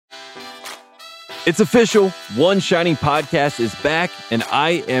It's official. One Shining Podcast is back, and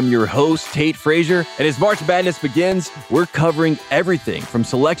I am your host, Tate Frazier. And as March Madness begins, we're covering everything from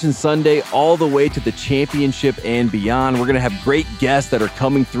Selection Sunday all the way to the championship and beyond. We're going to have great guests that are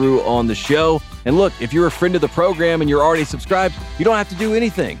coming through on the show. And look, if you're a friend of the program and you're already subscribed, you don't have to do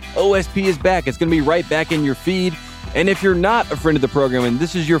anything. OSP is back. It's going to be right back in your feed. And if you're not a friend of the program and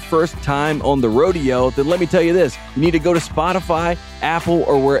this is your first time on the rodeo, then let me tell you this. You need to go to Spotify, Apple,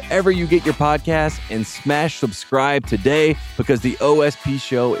 or wherever you get your podcasts and smash subscribe today because the OSP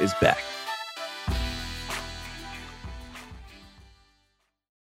show is back.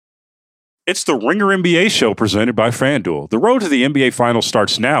 It's the Ringer NBA show presented by FanDuel. The road to the NBA Finals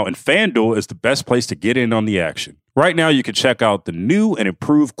starts now, and FanDuel is the best place to get in on the action. Right now, you can check out the new and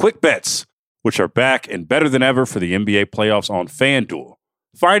improved Quick Bets, which are back and better than ever for the NBA playoffs on FanDuel.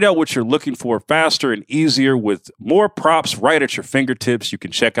 Find out what you're looking for faster and easier with more props right at your fingertips. You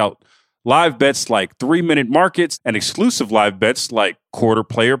can check out live bets like 3-minute markets and exclusive live bets like quarter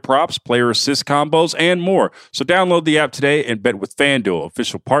player props, player assist combos, and more. So download the app today and bet with FanDuel,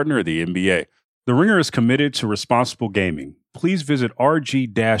 official partner of the NBA. The Ringer is committed to responsible gaming. Please visit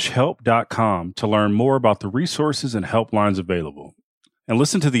rg-help.com to learn more about the resources and helplines available. And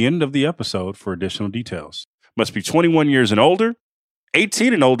listen to the end of the episode for additional details. Must be 21 years and older,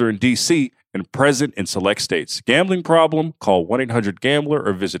 18 and older in D.C., and present in select states. Gambling problem? Call 1-800-GAMBLER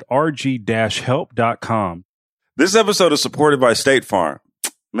or visit rg-help.com. This episode is supported by State Farm.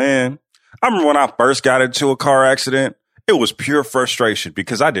 Man, I remember when I first got into a car accident, it was pure frustration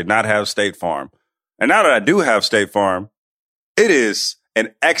because I did not have State Farm. And now that I do have State Farm, it is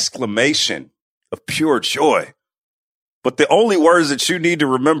an exclamation of pure joy. But the only words that you need to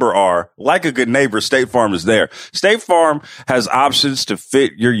remember are, like a good neighbor, State Farm is there. State Farm has options to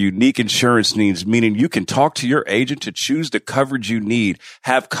fit your unique insurance needs, meaning you can talk to your agent to choose the coverage you need,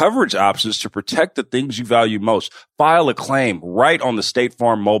 have coverage options to protect the things you value most, file a claim right on the State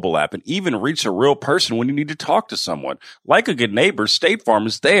Farm mobile app, and even reach a real person when you need to talk to someone. Like a good neighbor, State Farm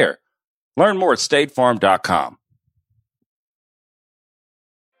is there. Learn more at statefarm.com.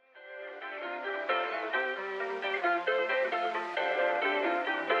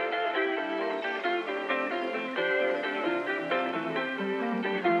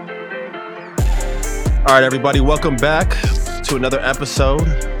 All right, everybody, welcome back to another episode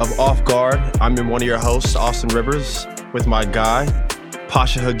of Off Guard. I'm one of your hosts, Austin Rivers, with my guy,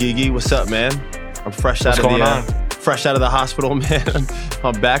 Pasha Hagigi. What's up, man? I'm fresh out of the hospital, man.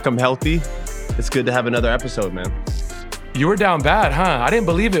 I'm back. I'm healthy. It's good to have another episode, man. You were down bad, huh? I didn't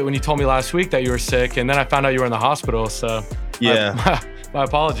believe it when you told me last week that you were sick, and then I found out you were in the hospital. So yeah, my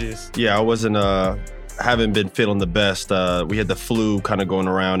apologies. Yeah, I wasn't. Haven't been feeling the best. We had the flu kind of going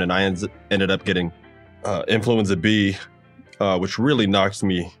around, and I ended up getting influenza B, which really knocked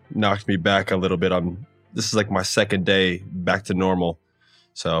me back a little bit. This is like my second day back to normal.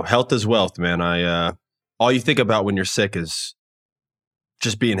 So health is wealth, man. All you think about when you're sick is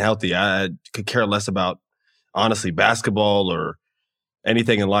just being healthy. I could care less about, honestly, basketball or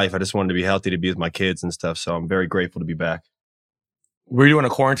anything in life. I just wanted to be healthy, to be with my kids and stuff. So I'm very grateful to be back. Were you in a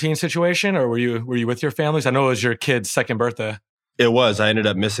quarantine situation, or were you with your families? I know it was your kid's second birthday. It was. I ended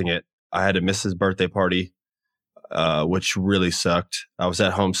up missing it. I had to miss his birthday party, which really sucked. I was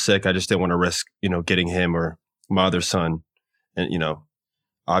at home sick. I just didn't want to risk, getting him or my other son, and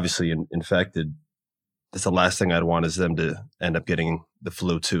obviously infected. That's the last thing I'd want is them to end up getting the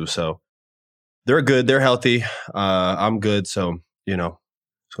flu too. So they're good. They're healthy. I'm good. So just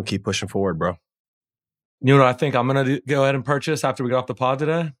gonna keep pushing forward, bro. You know what I think I'm gonna go ahead and purchase after we get off the pod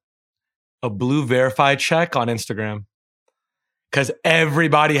today? A blue verified check on Instagram. Because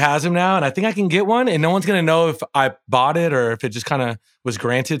everybody has them now, and I think I can get one, and no one's going to know if I bought it or if it just kind of was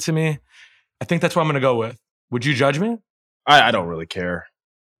granted to me. I think that's what I'm going to go with. Would you judge me? I don't really care.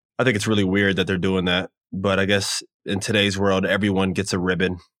 I think it's really weird that they're doing that, but I guess in today's world, everyone gets a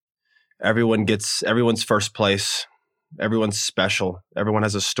ribbon. Everyone's first place. Everyone's special. Everyone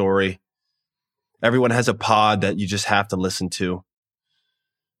has a story. Everyone has a pod that you just have to listen to.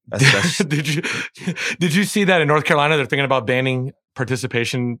 Did you see that in North Carolina they're thinking about banning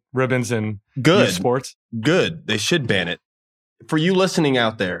participation ribbons in youth sports? Good. They should ban it. For you listening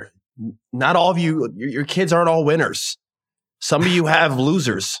out there, not all of you, your kids aren't all winners. Some of you have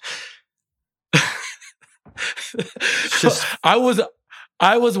losers. I was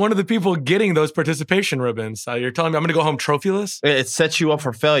one of the people getting those participation ribbons. You're telling me I'm going to go home trophyless? It sets you up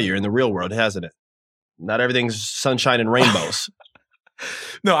for failure in the real world, hasn't it? Not everything's sunshine and rainbows.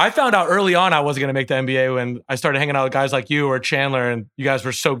 No, I found out early on I wasn't going to make the NBA when I started hanging out with guys like you or Chandler, and you guys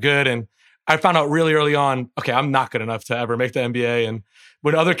were so good. And I found out really early on, okay, I'm not good enough to ever make the NBA. And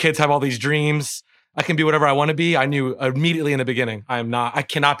when other kids have all these dreams, I can be whatever I want to be. I knew immediately in the beginning, I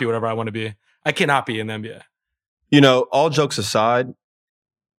cannot be whatever I want to be. I cannot be in the NBA. You know, all jokes aside,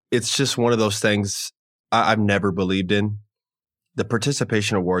 it's just one of those things I've never believed in. The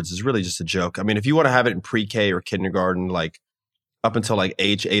participation awards is really just a joke. I mean, if you want to have it in pre-K or kindergarten, like up until like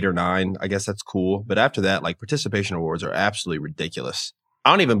age 8 or 9, I guess that's cool. But after that, like participation awards are absolutely ridiculous. I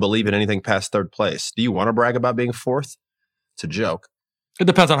don't even believe in anything past third place. Do you want to brag about being fourth? It's a joke. It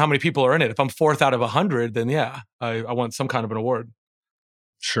depends on how many people are in it. If I'm fourth out of 100, then yeah, I want some kind of an award.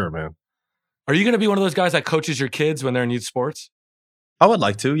 Sure, man. Are you going to be one of those guys that coaches your kids when they're in youth sports? I would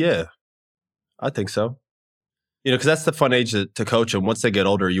like to, yeah. I think so. You know, because that's the fun age to coach them. Once they get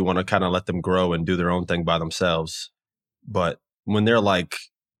older, you want to kind of let them grow and do their own thing by themselves. But when they're like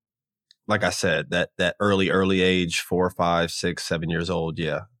I said, that early age, 4, 5, 6, 7 years old,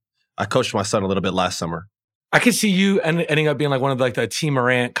 yeah. I coached my son a little bit last summer. I could see you ending up being like one of like the T.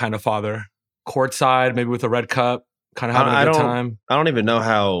 Morant kind of father, courtside, maybe with a red cup, kind of having a good time. I don't even know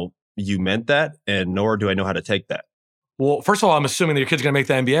how you meant that, and nor do I know how to take that. Well, first of all, I'm assuming that your kid's going to make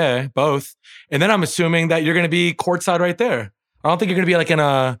the NBA, both, and then I'm assuming that you're going to be courtside right there. I don't think you're going to be like in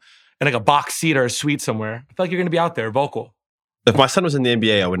a box seat or a suite somewhere. I feel like you're going to be out there, vocal. If my son was in the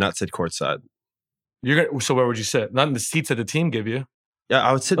NBA, I would not sit courtside. So where would you sit? Not in the seats that the team give you. Yeah,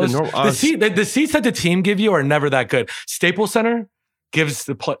 I would sit in the normal. The seats that the team give you are never that good. Staples Center gives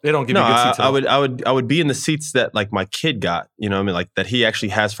they don't give you good seats. I would be in the seats that like my kid got. You know what I mean? Like that he actually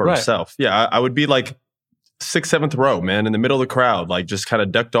has for himself. Yeah, I would be like 6th, 7th row, man, in the middle of the crowd, like just kind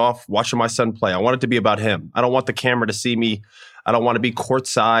of ducked off, watching my son play. I want it to be about him. I don't want the camera to see me. I don't want to be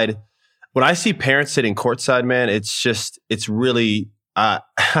courtside. When I see parents sitting courtside, man, it's really,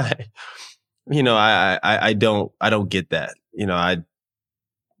 you know, I don't get that. You know,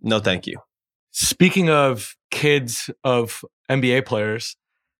 no, thank you. Speaking of kids of NBA players,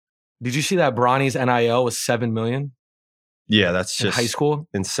 did you see that Bronny's NIL was $7 million? Yeah, that's just high school.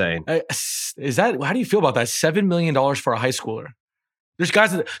 Insane. How do you feel about that? $7 million for a high schooler. There's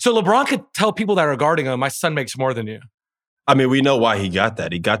guys so LeBron could tell people that are guarding him, my son makes more than you. I mean, we know why he got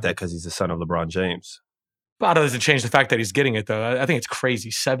that. He got that because he's the son of LeBron James. But that doesn't change the fact that he's getting it, though. I think it's crazy.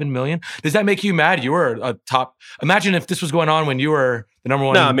 $7 million. Does that make you mad? You were a top. Imagine if this was going on when you were the number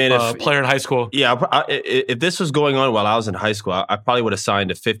one player in high school. Yeah, if this was going on while I was in high school, I probably would have signed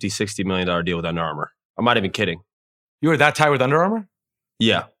a $50, $60 million deal with Under Armour. I'm not even kidding. You were that tight with Under Armour?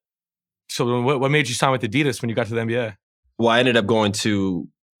 Yeah. So what made you sign with Adidas when you got to the NBA? Well, I ended up going to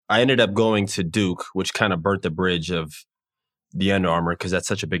Duke, which kind of burnt the bridge of the Under Armour because that's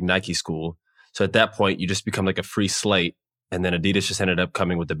such a big Nike school. So at that point, you just become like a free slate. And then Adidas just ended up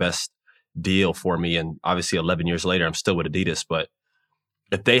coming with the best deal for me. And obviously 11 years later, I'm still with Adidas. But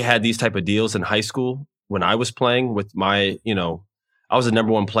if they had these type of deals in high school, when I was playing with my, you know, I was the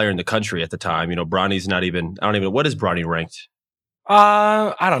number one player in the country at the time. You know, Bronny's I don't even, what is Bronny ranked?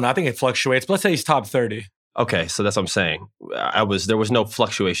 I don't know. I think it fluctuates. But let's say he's top 30. Okay. So that's what I'm saying. There was no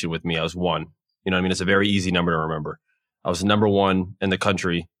fluctuation with me. I was one. You know what I mean? It's a very easy number to remember. I was number one in the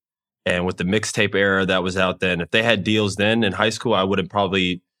country. And with the mixtape era that was out then, if they had deals then in high school, I would have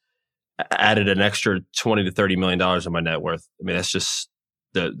probably added an extra $20 to $30 million on my net worth. I mean, that's just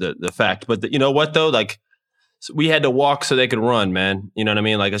the fact. But you know what though? Like we had to walk so they could run, man. You know what I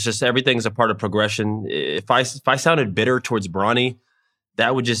mean? Like it's just everything's a part of progression. If I sounded bitter towards Bronny,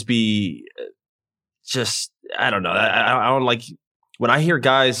 that would just be I don't know. I don't like when I hear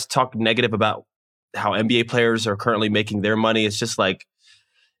guys talk negative about how NBA players are currently making their money. It's just like,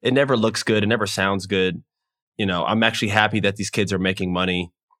 it never looks good. It never sounds good. You know, I'm actually happy that these kids are making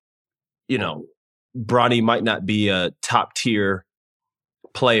money. You know, Bronny might not be a top tier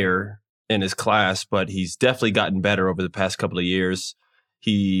player in his class, but he's definitely gotten better over the past couple of years.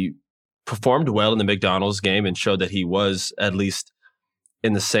 He performed well in the McDonald's game and showed that he was at least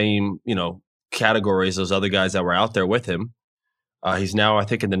in the same, you know, category as those other guys that were out there with him. He's now, I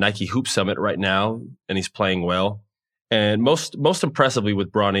think, in the Nike Hoop Summit right now, and he's playing well. And most impressively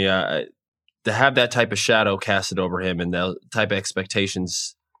with Bronny, to have that type of shadow casted over him and the type of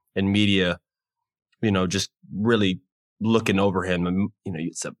expectations in media, you know, just really looking over him. And, you know,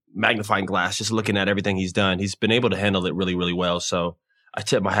 it's a magnifying glass, just looking at everything he's done. He's been able to handle it really, really well. So I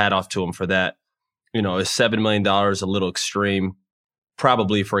tip my hat off to him for that. You know, is $7 million a little extreme?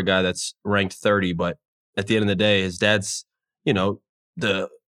 Probably for a guy that's ranked 30. But at the end of the day, his dad's, you know, he's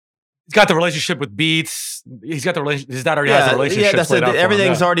got the relationship with Beats. He's got the relationship. His dad already has the relationship. Yeah, that's it.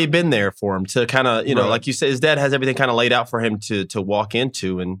 Everything's already been there for him to kind of, you know, like you said, his dad has everything kind of laid out for him to walk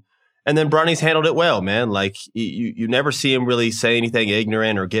into, and then Bronny's handled it well, man. Like you never see him really say anything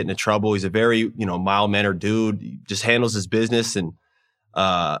ignorant or get into trouble. He's a very, you know, mild mannered dude. He just handles his business, and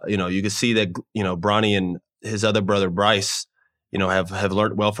You can see that, Bronny and his other brother, Bryce, have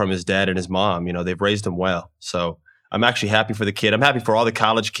learned well from his dad and his mom. They've raised him well. So I'm actually happy for the kid. I'm happy for all the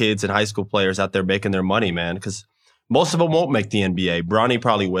college kids and high school players out there making their money, man, because most of them won't make the NBA. Bronny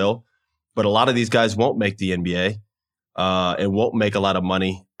probably will, but a lot of these guys won't make the NBA and won't make a lot of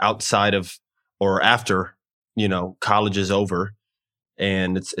money outside of or after, college is over.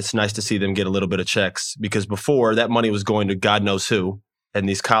 And it's nice to see them get a little bit of checks, because before that money was going to God knows who. And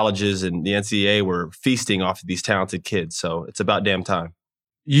these colleges and the NCAA were feasting off of these talented kids. So it's about damn time.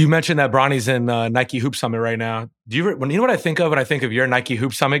 You mentioned that Bronny's in Nike Hoop Summit right now. You know what I think of when I think of your Nike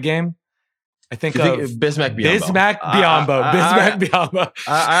Hoop Summit game? I think of Bismack Biyombo. Bismack Biyombo.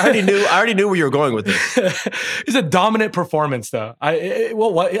 I already knew where you were going with this. It's a dominant performance, though. I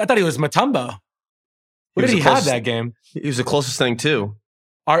thought he was Mutombo. What did he have that game? He was the closest thing too.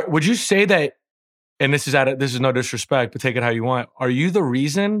 Would you say that? And this is no disrespect, but take it how you want. Are you the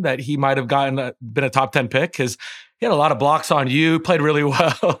reason that he might have been a top 10 pick? Because he had a lot of blocks on you, played really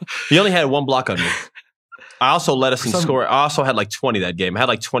well. He only had one block on me. I also led us in score. I also had like 20 that game. I had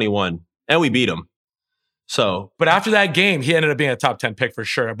like 21, and we beat him. So, but after that game, he ended up being a top 10 pick for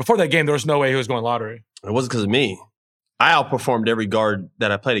sure. Before that game, there was no way he was going lottery. It wasn't because of me. I outperformed every guard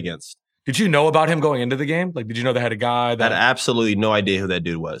that I played against. Did you know about him going into the game? Like, did you know they had a guy that... I had absolutely no idea who that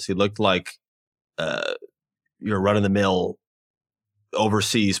dude was. He looked like your run-of-the-mill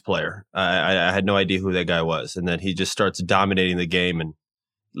overseas player. I had no idea who that guy was. And then he just starts dominating the game. And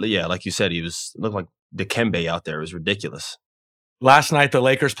yeah, like you said, looked like Dikembe out there. It was ridiculous. Last night, the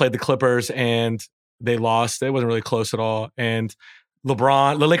Lakers played the Clippers and they lost. It wasn't really close at all. And the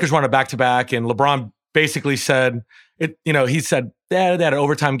Lakers won a back-to-back, and LeBron basically said, he said they had an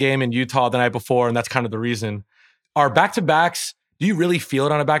overtime game in Utah the night before, and that's kind of the reason. Are back-to-backs, do you really feel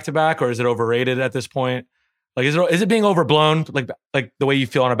it on a back-to-back, or is it overrated at this point? Like, is it being overblown, like the way you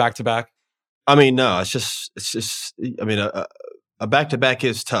feel on a back-to-back? I mean, no, it's just. I mean, a back-to-back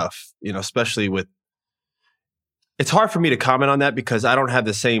is tough, especially with. It's hard for me to comment on that because I don't have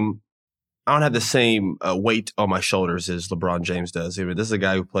the same weight on my shoulders as LeBron James does. I mean, this is a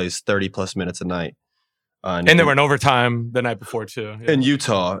guy who plays 30 plus minutes a night. And they were in overtime the night before too. Yeah. In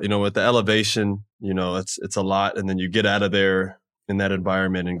Utah, with the elevation, it's a lot. And then you get out of there in that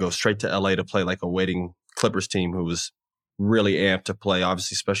environment and go straight to LA to play like a waiting Clippers team who was really amped to play.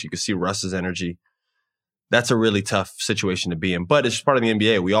 Obviously, especially you could see Russ's energy. That's a really tough situation to be in. But it's part of the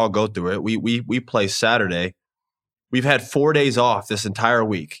NBA. We all go through it. We play Saturday. We've had 4 days off this entire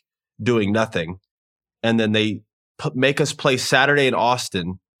week doing nothing. And then they make us play Saturday in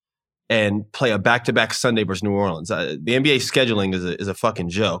Austin and play a back-to-back Sunday versus New Orleans. The NBA scheduling is a fucking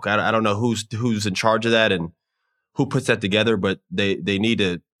joke. I don't know who's in charge of that and who puts that together, but they need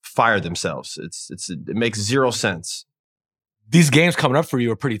to fire themselves. It makes zero sense. These games coming up for you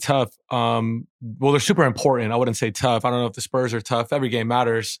are pretty tough. Well, they're super important. I wouldn't say tough. I don't know if the Spurs are tough. Every game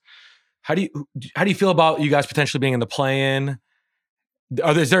matters. How do you feel about you guys potentially being in the play-in?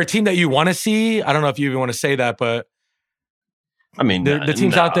 Is there a team that you want to see? I don't know if you even want to say that, but I mean, the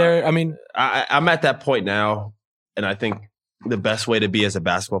teams out there. I mean, I'm at that point now, and I think the best way to be as a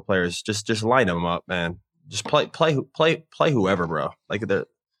basketball player is just line them up, man. Just play whoever, bro. Like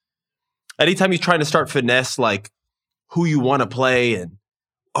anytime you're trying to start finesse, like who you want to play, and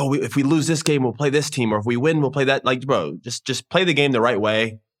if we lose this game, we'll play this team, or if we win, we'll play that. Like, bro, just play the game the right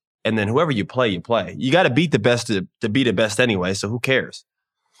way, and then whoever you play, you play. You got to beat the best to be the best anyway. So who cares?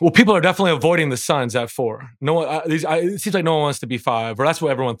 Well, people are definitely avoiding the Suns at 4. No one. It seems like no one wants to be 5, or that's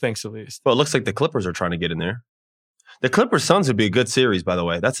what everyone thinks at least. Well, it looks like the Clippers are trying to get in there. The Clippers Suns would be a good series, by the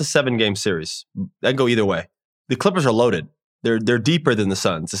way. That's a 7-game series. That can go either way. The Clippers are loaded. They're deeper than the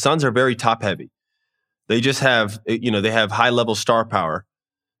Suns. The Suns are very top heavy. They just have they have high level star power.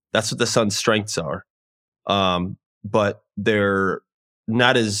 That's what the Suns' strengths are. But they're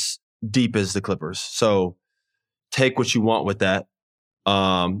not as deep as the Clippers. So take what you want with that.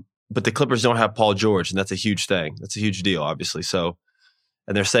 But the Clippers don't have Paul George, and that's a huge thing. That's a huge deal, obviously. So,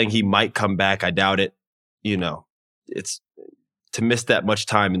 and they're saying he might come back. I doubt it. It's to miss that much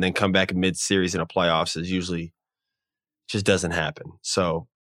time and then come back in mid-series in a playoffs is usually just doesn't happen. So,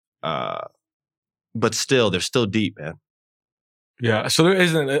 but still, they're still deep, man. Yeah. So there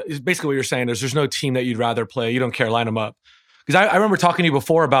isn't. It's basically what you're saying is there's no team that you'd rather play. You don't care. Line them up. Because I remember talking to you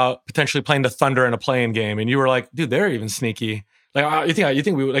before about potentially playing the Thunder in a play-in game, and you were like, "Dude, they're even sneaky." Like you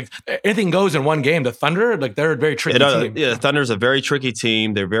think we would, like anything goes in one game. The Thunder, like they're a very tricky team. Yeah, the Thunder's a very tricky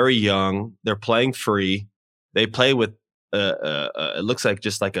team. They're very young. They're playing free. They play with it looks like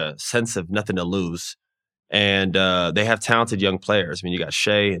just like a sense of nothing to lose, And they have talented young players. I mean, you got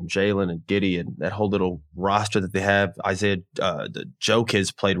Shea and Jalen and Giddey and that whole little roster that they have. Isaiah, the Joe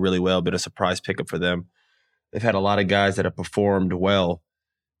kids played really well, been a surprise pickup for them. They've had a lot of guys that have performed well.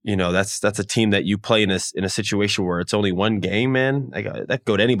 You know, that's a team that you play in a situation where it's only one game, man. That could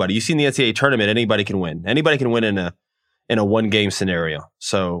go to anybody. You see in the NCAA tournament, anybody can win. Anybody can win in a one game scenario.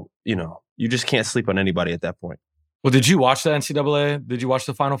 So, you know, you just can't sleep on anybody at that point. Well, did you watch the NCAA? Did you watch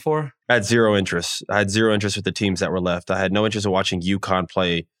the Final Four? I had zero interest. I had zero interest with the teams that were left. I had no interest in watching UConn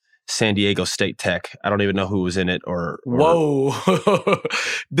play San Diego State Tech. I don't even know who was in it or Whoa.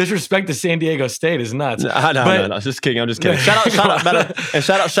 Disrespect to San Diego State is nuts. No. Just kidding. I'm just kidding. Shout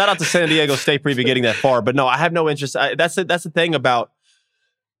out to San Diego State for even getting that far. But no, I have no interest. That's the thing about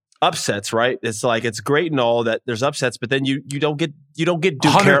upsets, right? It's like, it's great and all that there's upsets, but then you don't get Duke.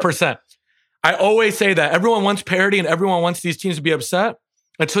 100%. I always say that everyone wants parity and everyone wants these teams to be upset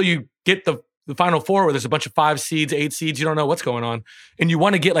until you get the Final Four where there's a bunch of 5 seeds, 8 seeds. You don't know what's going on. And you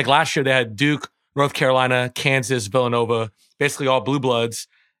want to get, like last year, they had Duke, North Carolina, Kansas, Villanova, basically all blue bloods,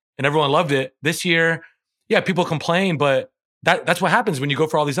 and everyone loved it. This year, yeah, people complain, but that's what happens when you go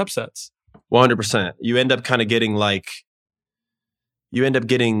for all these upsets. 100%. You end up kind of getting like, you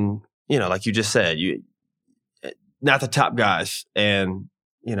know, like you just said, not the top guys. And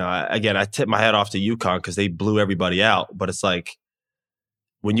you know, I tip my hat off to UConn because they blew everybody out. But it's like,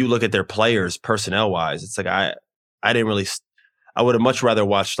 when you look at their players personnel-wise, it's like I would have much rather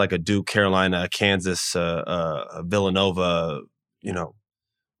watched like a Duke, Carolina, Kansas, Villanova, you know,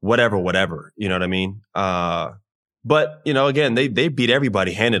 whatever. You know what I mean? But, you know, again, they beat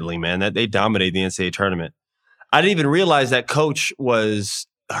everybody handedly, man. That they dominated the NCAA tournament. I didn't even realize that coach was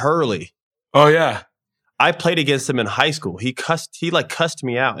Hurley. Oh, yeah. I played against him in high school. He cussed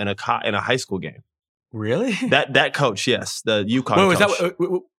me out in a high school game. Really? That coach, yes, the UConn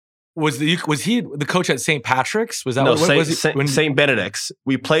coach. Was he the coach at St. Patrick's? Was that no? St. Benedict's.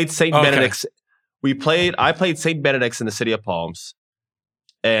 We played St. Benedict's. I played St. Benedict's in the city of Palms,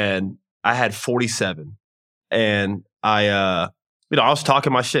 and I had 47. And I was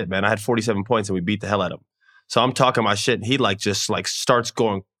talking my shit, man. I had 47 points, and we beat the hell out of him. So I'm talking my shit, and he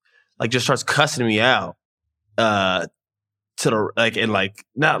starts cussing me out. To the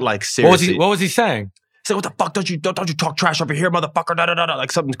not like seriously. What was he saying? He said, "What the fuck? Don't you talk trash over here, motherfucker?" Da, da, da, da.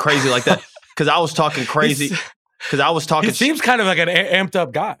 Like something crazy like that. Because I was talking crazy. He seems kind of like an amped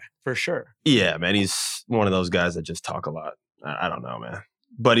up guy for sure. Yeah, man. He's one of those guys that just talk a lot. I don't know, man.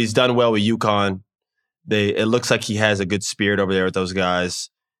 But he's done well with UConn. It looks like he has a good spirit over there with those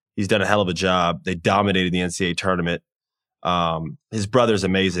guys. He's done a hell of a job. They dominated the NCAA tournament. His brother's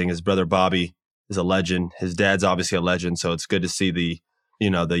amazing. His brother Bobby is a legend. His dad's obviously a legend. So it's good to see the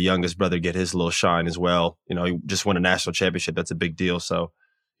youngest brother get his little shine as well. You know, he just won a national championship. That's a big deal. So,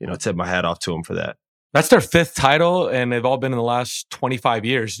 you know, tip my hat off to him for that. That's their 5th title, and they've all been in the last 25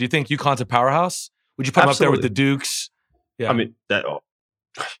 years. Do you think UConn's a powerhouse? Would you put them up there with the Dukes? Yeah. I mean, no,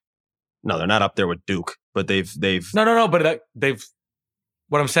 they're not up there with Duke, but they've. No. But they've.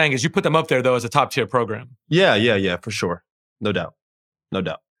 What I'm saying is, you put them up there though as a top tier program. Yeah, for sure, no doubt.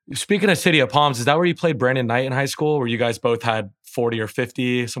 Speaking of City of Palms, is that where you played Brandon Knight in high school, where you guys both had 40 or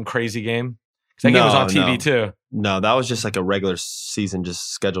 50, some crazy game? Because that game was on TV too. No, that was just like a regular season,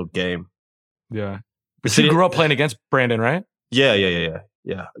 just scheduled game. Yeah. But you grew up playing against Brandon, right? Yeah.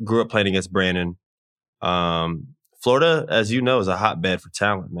 Grew up playing against Brandon. Florida, as you know, is a hotbed for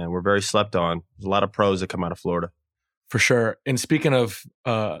talent, man. We're very slept on. There's a lot of pros that come out of Florida. For sure. And speaking of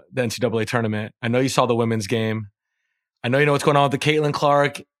the NCAA tournament, I know you saw the women's game. I know you know what's going on with the Caitlin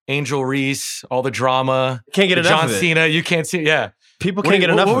Clark, Angel Reese, all the drama. Can't get enough John of it. Cena, you can't see it. Yeah. People can't get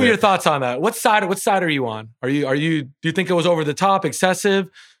enough of it. What were your thoughts on that? What side are you on? Do you think it was over the top, excessive?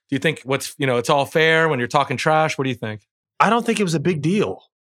 Do you think it's all fair when you're talking trash? What do you think? I don't think it was a big deal.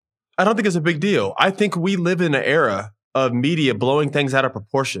 I think we live in an era of media blowing things out of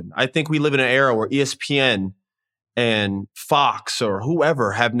proportion. I think we live in an era where ESPN and Fox or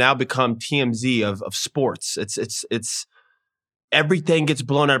whoever have now become TMZ of sports. It's everything gets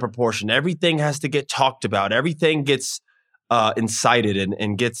blown out of proportion. Everything has to get talked about. Everything gets incited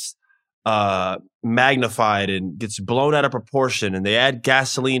and gets magnified and gets blown out of proportion, and they add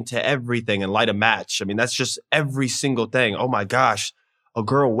gasoline to everything and light a match. I mean, that's just every single thing. Oh my gosh, a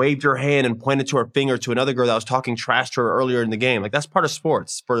girl waved her hand and pointed to her finger to another girl that was talking trash to her earlier in the game. Like, that's part of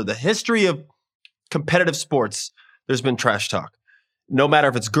sports. For the history of competitive sports, there's been trash talk. No matter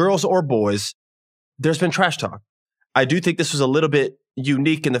if it's girls or boys, there's been trash talk. I do think this was a little bit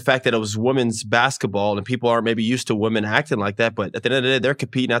unique in the fact that it was women's basketball and people aren't maybe used to women acting like that. But at the end of the day, they're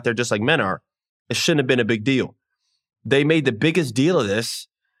competing out there just like men are. It shouldn't have been a big deal. They made the biggest deal of this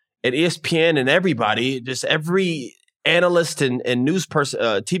and ESPN and everybody, just every analyst and news person,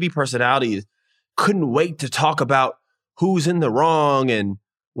 TV personality couldn't wait to talk about who's in the wrong and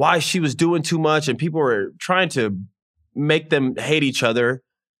why she was doing too much. And people were trying to make them hate each other.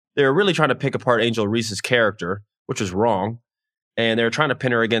 They were really trying to pick apart Angel Reese's character, which was wrong. And they were trying to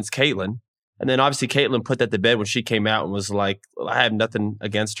pin her against Caitlyn. And then obviously Caitlyn put that to bed when she came out and was like, I have nothing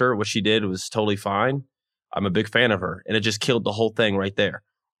against her. What she did was totally fine. I'm a big fan of her. And it just killed the whole thing right there.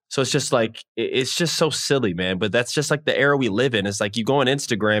 So it's just like, it's just so silly, man. But that's just like the era we live in. It's like you go on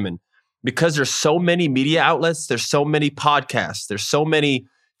Instagram, and because there's so many media outlets, there's so many podcasts, there's so many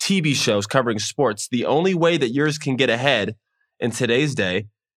TV shows covering sports, the only way that yours can get ahead in today's day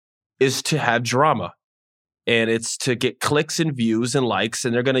is to have drama. And it's to get clicks and views and likes,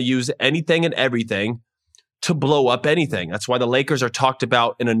 and they're going to use anything and everything to blow up anything. That's why the Lakers are talked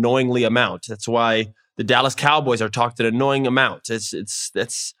about an annoyingly amount. That's why the Dallas Cowboys are talked an annoying amount.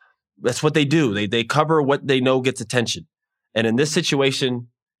 That's what they do. They cover what they know gets attention. And in this situation,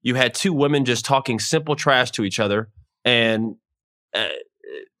 you had two women just talking simple trash to each other, and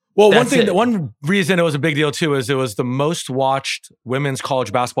one reason it was a big deal too is it was the most watched women's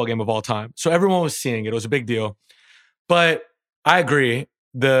college basketball game of all time. So everyone was seeing it. It was a big deal. But I agree.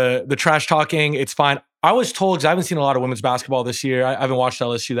 The trash talking, it's fine. I was told, because I haven't seen a lot of women's basketball this year. I haven't watched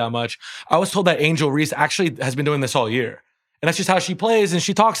LSU that much. I was told that Angel Reese actually has been doing this all year. And that's just how she plays, and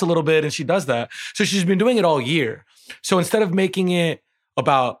she talks a little bit, and she does that. So she's been doing it all year. So instead of making it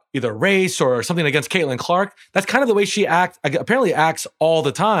about either race or something against Caitlin Clark, that's kind of the way she apparently acts all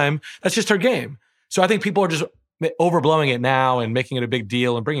the time. That's just her game. So I think people are just overblowing it now and making it a big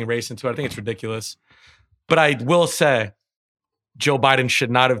deal and bringing race into it. I think it's ridiculous. But I will say, Joe Biden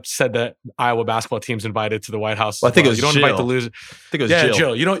should not have said that Iowa basketball team's invited to the White House. Well, I think it was you don't Jill. invite the loser. I think it was Jill.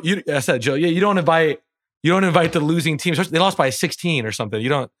 I said Jill. Yeah, you don't invite the losing teams. They lost by 16 or something.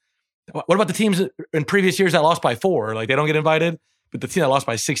 What about the teams in previous years that lost by 4? Like, they don't get invited, but the team that lost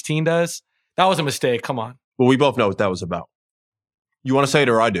by 16 does? That was a mistake. Come on. Well, we both know what that was about. You want to say it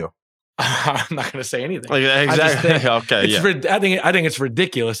or I do? I'm not going to say anything. Exactly. Okay. I think it's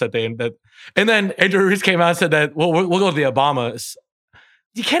ridiculous that and then Andrew Reese came out and said that we'll go to the Obamas.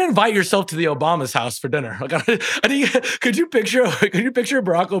 You can't invite yourself to the Obama's house for dinner. Like, I think could you picture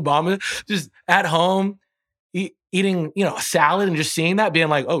Barack Obama just at home eating a salad and just seeing that, being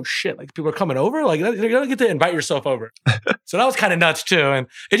like, oh shit, like people are coming over, like you're gonna get to invite yourself over. So that was kind of nuts too. And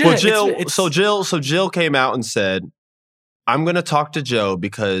Jill came out and said, I'm going to talk to Joe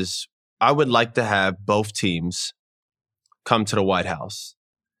because I would like to have both teams come to the White House.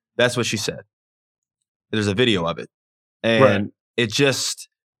 That's what she said. There's a video of it. And it just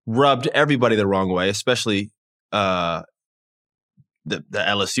rubbed everybody the wrong way, especially the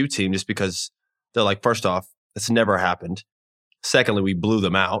LSU team, just because they're like, first off, that's never happened. Secondly, we blew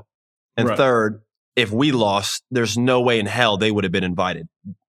them out. And third, if we lost, there's no way in hell they would have been invited.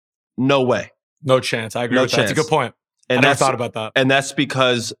 No way. No chance. I agree with that. That's a good point. And I never thought about that. And that's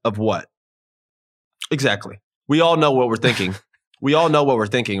because of what? Exactly. We all know what we're thinking. We all know what we're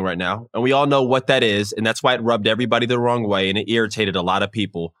thinking right now. And we all know what that is. And that's why it rubbed everybody the wrong way. And it irritated a lot of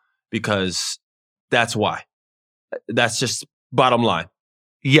people because that's why. That's just bottom line.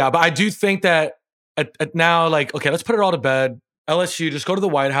 Yeah, but I do think that now, like, okay, let's put it all to bed. LSU, just go to the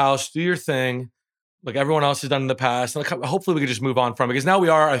White House, do your thing, like everyone else has done in the past. And hopefully we can just move on from it, because now we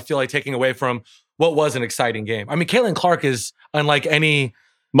are, I feel like, taking away from what was an exciting game. I mean, Caitlin Clark is unlike any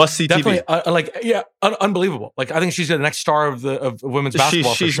must-see definitely, TV. Unbelievable. Like, I think she's the next star of women's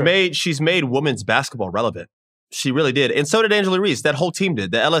basketball. She's made women's basketball relevant. She really did, and so did Angela Reese. That whole team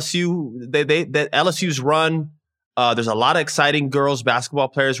did. The LSU's run. There's a lot of exciting girls basketball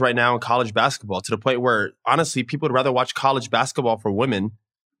players right now in college basketball, to the point where, honestly, people would rather watch college basketball for women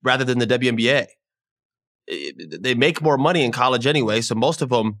rather than the WNBA. They make more money in college anyway, so most of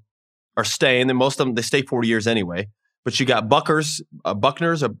them are staying, and most of them, they stay 40 years anyway. But you got Buckner's,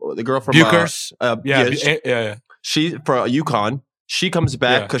 the girl from Buchers. She for UConn. She comes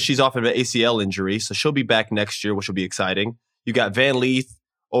back because she's off of an ACL injury, so she'll be back next year, which will be exciting. You got Van Leith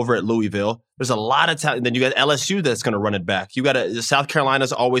over at Louisville. There's a lot of talent. Then you got LSU that's going to run it back. You got South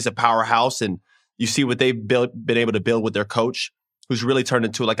Carolina's always a powerhouse, and you see what they've been able to build with their coach, who's really turned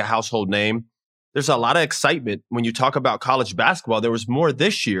into like a household name. There's a lot of excitement when you talk about college basketball. There was more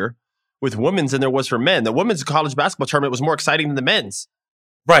this year with women's than there was for men. The women's college basketball tournament was more exciting than the men's.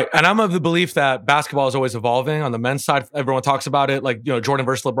 Right. And I'm of the belief that basketball is always evolving. On the men's side, everyone talks about it, like, Jordan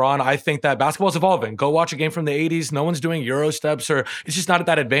versus LeBron. I think that basketball is evolving. Go watch a game from the 80s. No one's doing Euro steps, or it's just not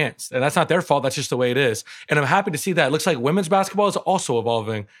that advanced. And that's not their fault. That's just the way it is. And I'm happy to see that. It looks like women's basketball is also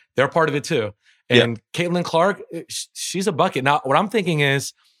evolving. They're part of it too. And Caitlin Clark, she's a bucket. Now, what I'm thinking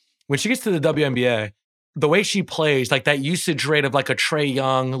is, when she gets to the WNBA, the way she plays, like that usage rate of like a Trae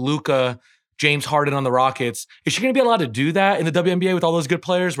Young, Luka, James Harden on the Rockets, is she going to be allowed to do that in the WNBA with all those good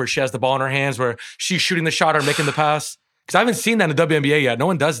players where she has the ball in her hands, where she's shooting the shot or making the pass? Because I haven't seen that in the WNBA yet. No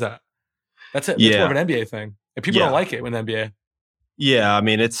one does that. That's it. It's more of an NBA thing. And people don't like it in the NBA. Yeah, I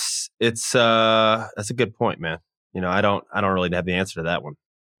mean, it's that's a good point, man. I don't really have the answer to that one.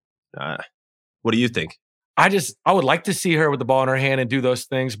 What do you think? I would like to see her with the ball in her hand and do those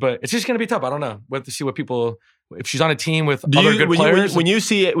things, but it's just going to be tough. I don't know. We have to see what people, if she's on a team with other good players. When you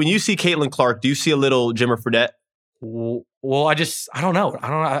see Caitlin Clark, do you see a little Jimmer Fredette? Well, I don't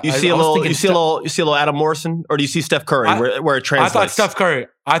know. You see a little Adam Morrison, or do you see Steph Curry where it translates? I thought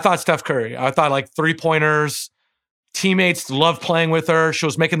Steph Curry. I thought like 3-pointers. Teammates love playing with her. She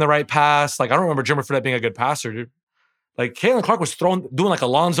was making the right pass. Like I don't remember Jimmer Fredette being a good passer, dude. Like Caitlin Clark was doing like a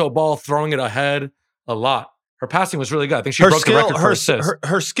Lonzo Ball, throwing it ahead a lot. Her passing was really good. I think she broke the record for assists.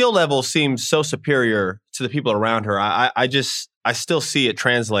 Her skill level seems so superior to the people around her. I still see it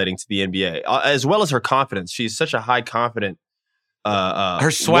translating to the NBA, as well as her confidence. She's such a high confident.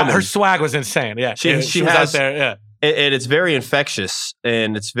 Her swag was insane. Yeah, she was out there. Yeah, and it's very infectious,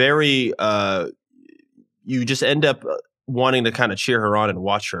 and it's very. You just end up wanting to kind of cheer her on and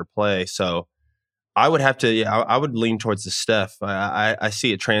watch her play. So I would have to. Yeah, I would lean towards the Steph. I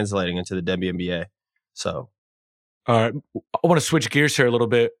see it translating into the WNBA. So. All right, I want to switch gears here a little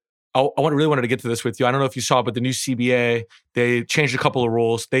bit. I really wanted to get to this with you. I don't know if you saw, but the new CBA, they changed a couple of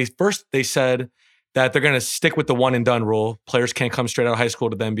rules. They said that they're going to stick with the one and done rule. Players can't come straight out of high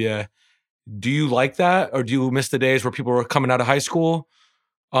school to the NBA. Do you like that, or do you miss the days where people were coming out of high school?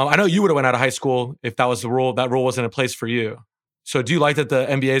 I know you would have went out of high school if that was the rule. That rule wasn't in place for you. So do you like that the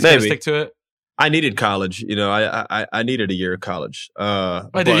NBA is going to stick to it? I needed college. I needed a year of college.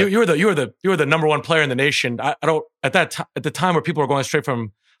 But you were the number one player in the nation. At the time where people were going straight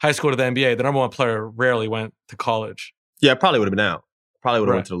from high school to the NBA, the number one player rarely went to college. Yeah, I probably would have been out. Probably would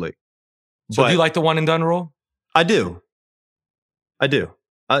have went to the league. So do you like the one and done rule? I do. Go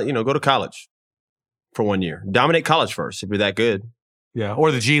to college for 1 year. Dominate college first if you're that good. Yeah,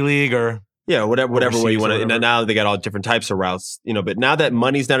 or the G League or... Yeah, whatever way you want to. And now they got all different types of routes, but now that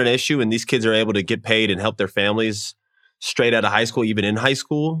money's not an issue and these kids are able to get paid and help their families straight out of high school, even in high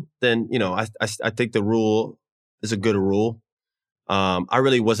school, then, I think the rule is a good rule. I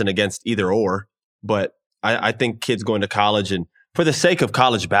really wasn't against either or, but I think kids going to college, and for the sake of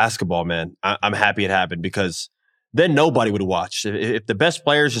college basketball, man, I'm happy it happened, because then nobody would watch. If the best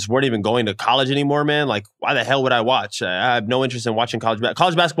players just weren't even going to college anymore, man, like, why the hell would I watch? I have no interest in watching college basketball.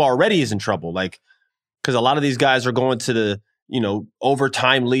 College basketball already is in trouble, because a lot of these guys are going to the,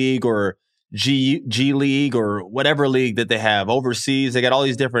 overtime league or G League or whatever league that they have overseas. They got all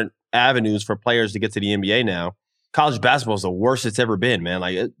these different avenues for players to get to the NBA now. College basketball is the worst it's ever been, man.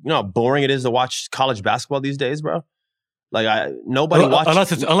 Like, you know how boring it is to watch college basketball these days, bro? Like, nobody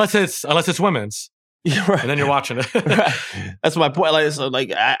watches. Unless it's women's. Yeah, right. And then you're watching it. Right. That's my point.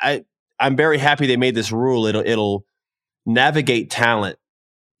 I'm very happy they made this rule. It'll navigate talent,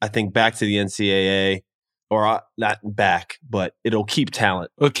 I think, back to the NCAA, or not back, but it'll keep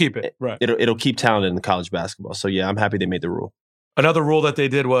talent. It'll keep it, right? It'll keep talent in the college basketball. So yeah, I'm happy they made the rule. Another rule that they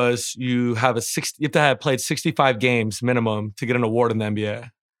did was you have to have played 65 games minimum to get an award in the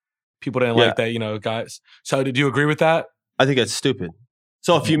NBA. People didn't like that, guys. So did you agree with that? I think that's stupid.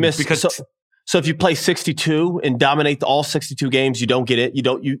 So if you miss So if you play 62 and dominate all 62 games, you don't get it.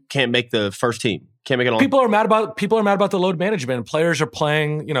 You can't make the first team. Can't make it on. People are mad about the load management. Players are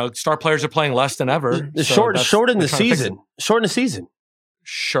playing, star players are playing less than ever. Shorten the season. Shorten the season.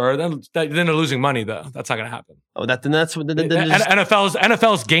 Sure. Then they're losing money though. That's not going to happen. Oh, that's what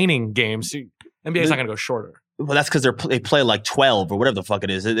NFL's gaining games. NBA's not going to go shorter. Well, that's because they play like 12 or whatever the fuck it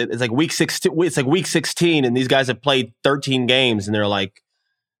is. It's like week 16. It's like week 16, and these guys have played 13 games, and they're like,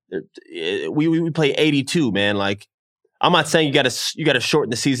 we play 82, man. Like, I'm not saying you got to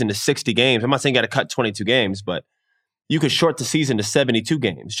shorten the season to 60 games. I'm not saying you got to cut 22 games, but you could short the season to 72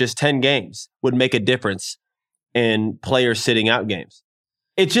 games. Just 10 games would make a difference in players sitting out games.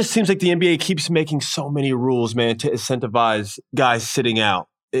 It just seems like the NBA keeps making so many rules, man, to incentivize guys sitting out.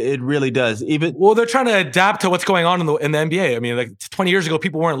 It really does. They're trying to adapt to what's going on in the NBA. I mean, like 20 years ago,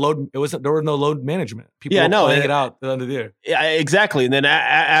 people weren't there was no load management. People were playing it out at the end of the year. Yeah, exactly. And then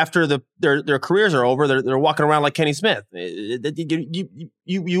after their careers are over, they're walking around like Kenny Smith.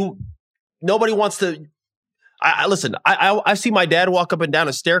 Nobody wants to. Listen. I see my dad walk up and down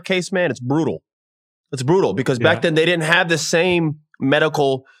a staircase, man. It's brutal. It's brutal because back then they didn't have the same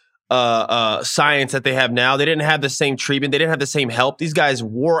medical science that they have now. They didn't have the same treatment. They didn't have the same help. These guys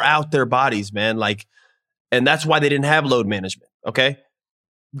wore out their bodies, man. And that's why they didn't have load management. Okay.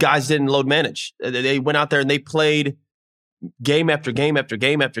 guys didn't load manage. They went out there and they played game after game after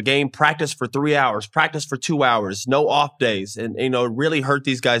game after game, practice for 3 hours, practice for 2 hours, no off days. And, it really hurt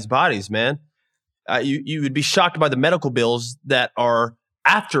these guys' bodies, man. You would be shocked by the medical bills that are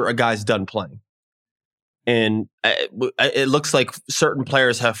after a guy's done playing. And it looks like certain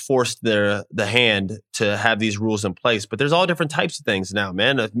players have forced the hand to have these rules in place. But there's all different types of things now,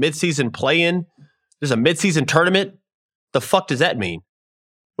 man. A midseason play-in, there's a midseason tournament. The fuck does that mean?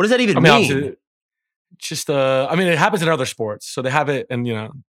 What does that even mean? Just it happens in other sports, so they have it, and they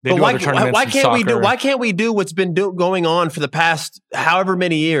but do other tournaments. Why can't we do what's been going on for the past however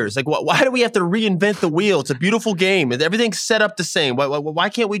many years? Like, why do we have to reinvent the wheel? It's a beautiful game, and everything's set up the same. Why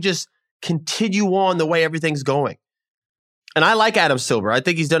can't we just continue on the way everything's going? And I like Adam Silver. I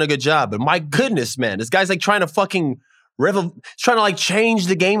think he's done a good job. But my goodness, man, this guy's like trying to trying to like change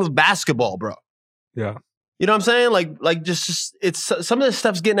the game of basketball, bro. Yeah, you know what I'm saying? Like just it's some of this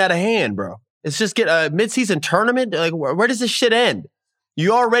stuff's getting out of hand, bro. It's just get a midseason tournament. Like, where does this shit end?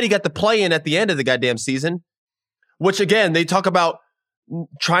 You already got the play-in at the end of the goddamn season, which again, they talk about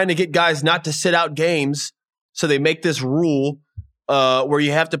trying to get guys not to sit out games. So they make this rule where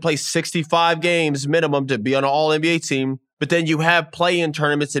you have to play 65 games minimum to be on an all-NBA team. But then you have play-in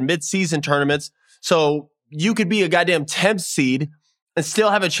tournaments and midseason tournaments. So you could be a goddamn 10th seed and still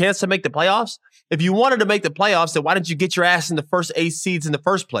have a chance to make the playoffs. If you wanted to make the playoffs, then why didn't you get your ass in the first 8 seeds in the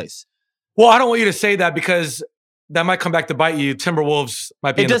first place? Well, I don't want you to say that because that might come back to bite you. Timberwolves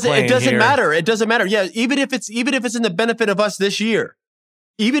might be in the play-in. It doesn't matter. It doesn't matter. Yeah, even if it's in the benefit of us this year,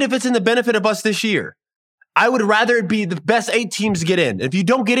 I would rather it be the best 8 teams get in. If you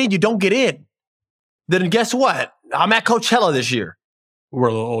don't get in, you don't get in. Then guess what? I'm at Coachella this year. We're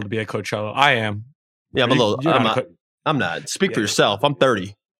a little old to be at Coachella. I am. Yeah, I'm not. Speak for yourself. I'm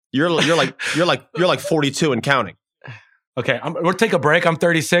 30. You're like 42 and counting. Okay, we'll take a break. I'm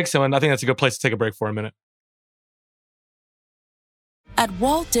 36, and I think that's a good place to take a break for a minute. At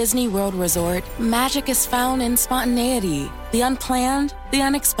Walt Disney World Resort, magic is found in spontaneity, the unplanned, the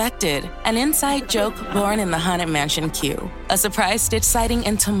unexpected, an inside joke born in the Haunted Mansion queue, a surprise Stitch sighting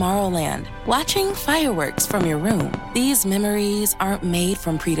in Tomorrowland, watching fireworks from your room. These memories aren't made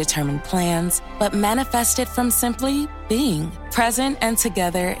from predetermined plans, but manifested from simply being present and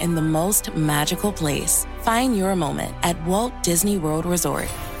together in the most magical place. Find your moment at Walt Disney World Resort.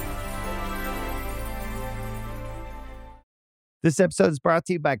 This episode is brought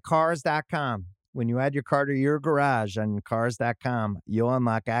to you by Cars.com. When you add your car to your garage on Cars.com, you'll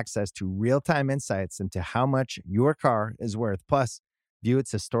unlock access to real-time insights into how much your car is worth. Plus, view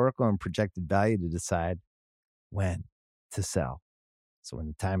its historical and projected value to decide when to sell. So when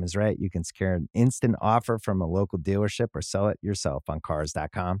the time is right, you can secure an instant offer from a local dealership or sell it yourself on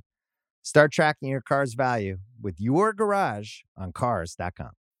Cars.com. Start tracking your car's value with your garage on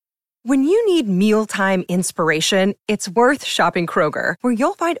Cars.com. When you need mealtime inspiration, it's worth shopping Kroger, where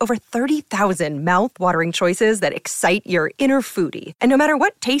you'll find over 30,000 mouth-watering choices that excite your inner foodie. And no matter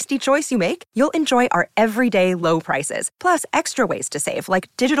what tasty choice you make, you'll enjoy our everyday low prices, plus extra ways to save,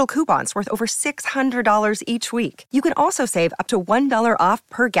 like digital coupons worth over $600 each week. You can also save up to $1 off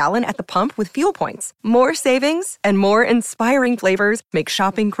per gallon at the pump with fuel points. More savings and more inspiring flavors make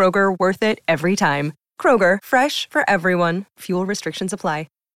shopping Kroger worth it every time. Kroger, fresh for everyone. Fuel restrictions apply.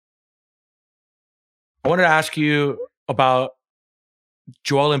 I wanted to ask you about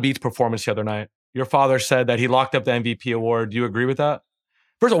Joel Embiid's performance the other night. Your father said that he locked up the MVP award. Do you agree with that?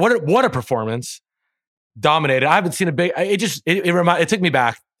 First of all, what a performance. Dominated. I haven't seen a big, it took me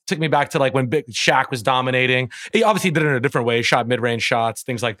back. Took me back to like when Big Shaq was dominating. He obviously did it in a different way, shot mid-range shots,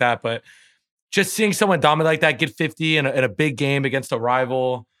 things like that. But just seeing someone dominate like that, get 50 in a big game against a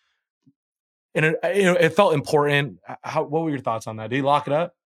rival, and it felt important. What were your thoughts on that? Did he lock it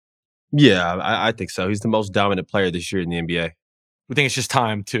up? Yeah, I think so. He's the most dominant player this year in the NBA. We think it's just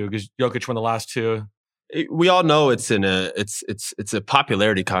time too, because Jokic won the last 2. We all know it's a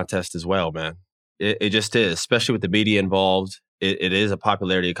popularity contest as well, man. It just is, especially with the media involved. It is a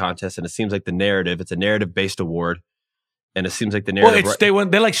popularity contest, and it seems like it's a narrative-based award, and it seems like the narrative. Well,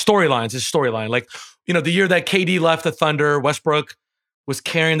 they like storylines. It's storyline. Like, the year that KD left the Thunder, Westbrook was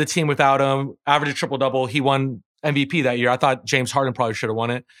carrying the team without him, averaged a triple-double. He won MVP that year. I thought James Harden probably should have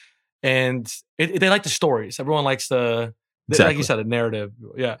won it. And they like the stories. Everyone likes exactly. Like you said, the narrative.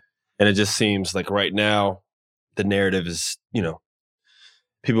 Yeah. And it just seems like right now, the narrative is,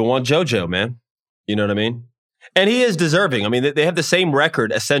 people want JoJo, man. You know what I mean? And he is deserving. I mean, they have the same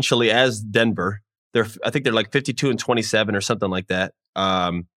record essentially as Denver. I think they're like 52-27 or something like that.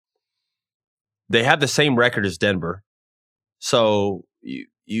 They have the same record as Denver. So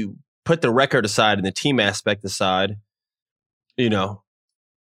you put the record aside and the team aspect aside,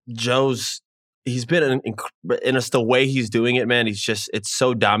 he's been in the way he's doing it, man. It's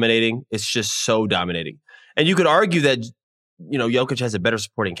so dominating. It's just so dominating. And you could argue that, Jokic has a better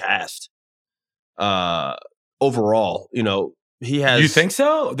supporting cast. Overall, he has. You think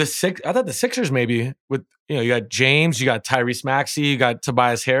so? I thought the Sixers maybe with, you got James, you got Tyrese Maxey, you got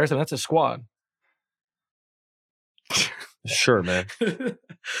Tobias Harris, and that's a squad. Sure, man.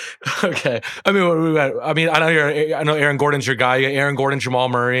 Okay. I know Aaron Gordon's your guy. You got Aaron Gordon, Jamal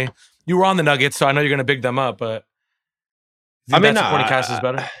Murray. You were on the Nuggets, so I know you're going to big them up, but that supporting cast is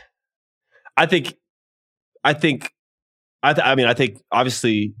better. I think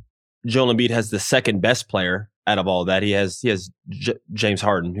obviously Joel Embiid has the second best player out of all that. He has James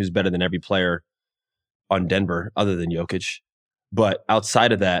Harden, who's better than every player on Denver other than Jokic. But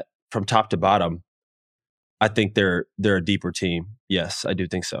outside of that, from top to bottom, I think they're a deeper team. Yes, I do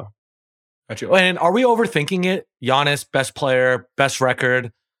think so. Gotcha. And are we overthinking it? Giannis, best player, best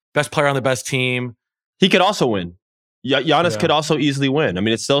record, best player on the best team. He could also win. Giannis could also easily win. I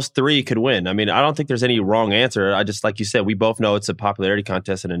mean, it's those three could win. I mean, I don't think there's any wrong answer. I just, like you said, we both know it's a popularity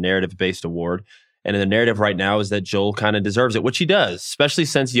contest and a narrative-based award. And the narrative right now is that Joel kind of deserves it, which he does, especially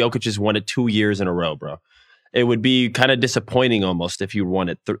since Jokic has won it 2 years in a row, bro. It would be kind of disappointing almost if you won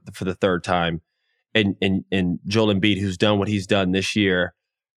it for the third time. And Joel Embiid, who's done what he's done this year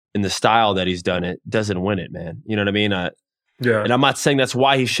in the style that he's done it, doesn't win it, man. You know what I mean? Yeah. And I'm not saying that's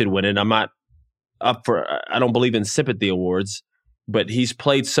why he should win it. I'm not up for, I don't believe in sympathy awards, but he's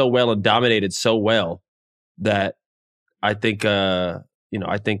played so well and dominated so well that I think, I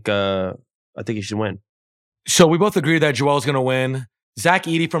think he should win. So we both agree that Joel's going to win. Zach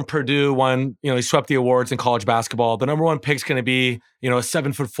Edey from Purdue won, he swept the awards in college basketball. The number one pick's going to be, a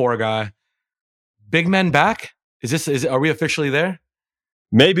 7'4" guy. Big men back? Are we officially there?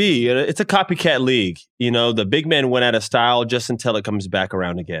 Maybe. It's a copycat league. The big men went out of style just until it comes back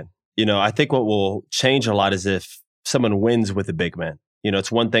around again. I think what will change a lot is if someone wins with the big man.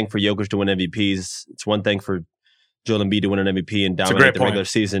 It's one thing for Jokic to win MVPs. It's one thing for Joel Embiid to win an MVP and dominate the regular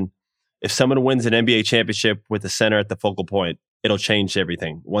season. If someone wins an NBA championship with the center at the focal point, it'll change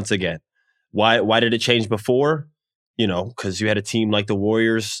everything once again. Why did it change before? Because you had a team like the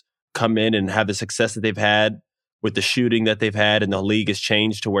Warriors come in and have the success that they've had with the shooting that they've had, and the league has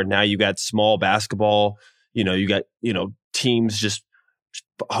changed to where now you got small basketball. You got teams just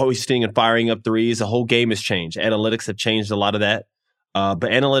hoisting and firing up threes. The whole game has changed. Analytics have changed a lot of that. But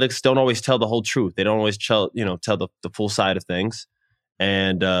analytics don't always tell the whole truth. They don't always tell the full side of things.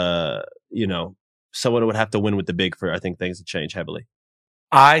 And, someone would have to win with the big for, I think, things to change heavily.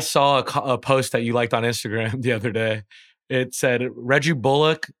 I saw a post that you liked on Instagram the other day. It said Reggie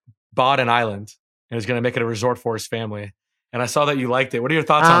Bullock bought an island and is going to make it a resort for his family. And I saw that you liked it. What are your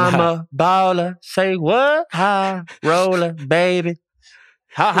thoughts on that? I'm a baller. Say what? High roller, baby.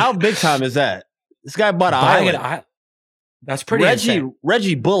 How big time is that? This guy bought an island. That's pretty insane.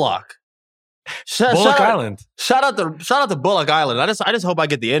 Reggie Bullock. Island. Shout out to Bullock Island. I just hope I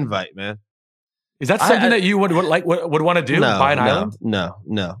get the invite, man. Is that something that you would want to do? Buy an island?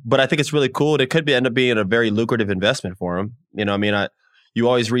 No. But I think it's really cool. It could end up being a very lucrative investment for him. You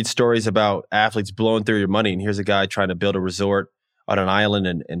always read stories about athletes blowing through your money, and here's a guy trying to build a resort on an island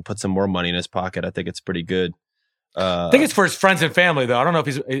and put some more money in his pocket. I think it's pretty good. I think it's for his friends and family, though. I don't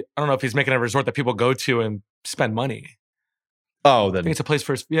know if he's making a resort that people go to and spend money. Oh, then I think it's a place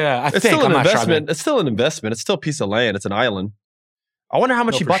for his. Yeah, it's still an investment. It's still an investment. It's still a piece of land. It's an island. I wonder how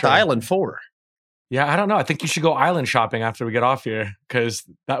much he bought the island for. Yeah, I don't know. I think you should go island shopping after we get off here, because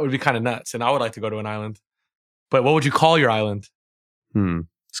that would be kind of nuts. And I would like to go to an island. But what would you call your island?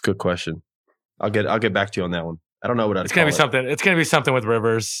 It's a good question. I'll get back to you on that one. I don't know what it's gonna be something. It's gonna be something with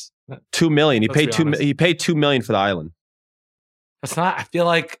Rivers. $2 million. He paid $2 million for the island. That's not. I feel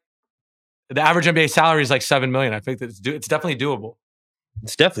like the average NBA salary is like $7 million. I think that it's definitely doable.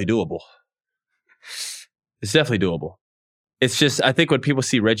 It's definitely doable. It's just, I think when people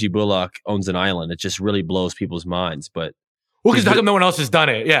see Reggie Bullock owns an island, it just really blows people's minds. But because how come no one else has done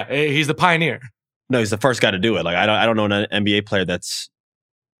it? Yeah, he's the pioneer. No, he's the first guy to do it. Like I don't know an NBA player that's.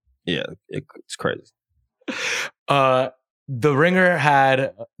 Yeah, it's crazy. The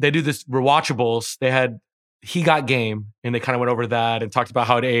Ringer they do this rewatchables. They had He Got Game, and they kind of went over that and talked about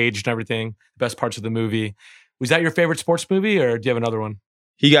how it aged and everything, the best parts of the movie. Was that your favorite sports movie, or do you have another one?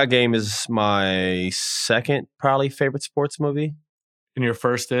 He Got Game is my second probably favorite sports movie. And your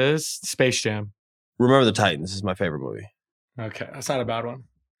first is Space Jam. Remember the Titans is my favorite movie. Okay, that's not a bad one.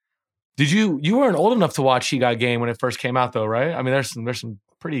 You weren't old enough to watch He Got Game when it first came out, though, right? I mean, there's some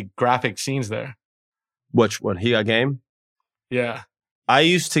pretty graphic scenes there. Which one? He Got Game? Yeah. I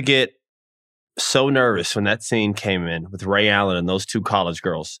used to get so nervous when that scene came in with Ray Allen and those two college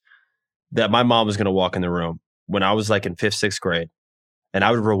girls that my mom was going to walk in the room when I was like in 5th, 6th grade. And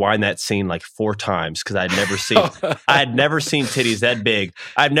I would rewind that scene like 4 times because I had never seen titties that big.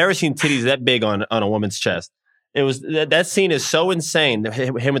 I've never seen titties that big on a woman's chest. It was that scene is so insane.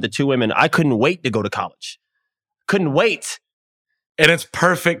 Him with the 2 women. I couldn't wait to go to college. Couldn't wait. And it's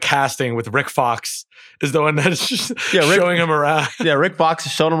perfect casting with Rick Fox is the one that's just showing him around. Yeah, Rick Fox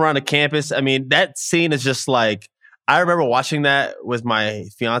is showing him around the campus. I mean, that scene is just like, I remember watching that with my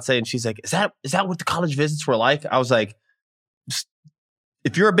fiance and she's like, is that what the college visits were like? I was like,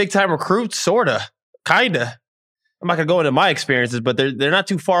 if you're a big time recruit, sorta, kinda. I'm not gonna go into my experiences, but they're not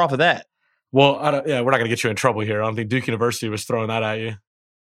too far off of that. Well, we're not gonna get you in trouble here. I don't think Duke University was throwing that at you.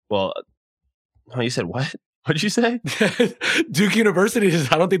 Well, you said what? What did you say? Duke University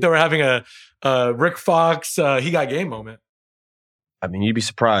I don't think they were having a Rick Fox he got game moment. I mean, you'd be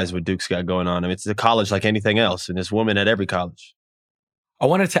surprised what Duke's got going on. I mean, it's a college like anything else, and there's women at every college. I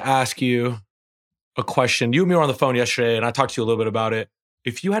wanted to ask you a question. You and me were on the phone yesterday, and I talked to you a little bit about it.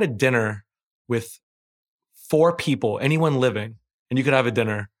 If you had a dinner with 4 people, anyone living, and you could have a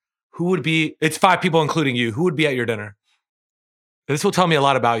dinner, who would be, it's 5 people including you, who would be at your dinner? And this will tell me a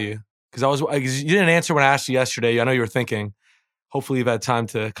lot about you. Because you didn't answer when I asked you yesterday. I know you were thinking. Hopefully you've had time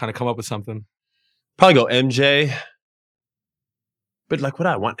to kind of come up with something. Probably go MJ. But like, would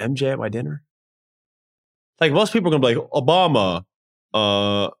I want MJ at my dinner? Like most people are going to be like, Obama,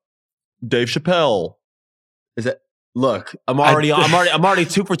 Dave Chappelle. Is that... Look, I'm already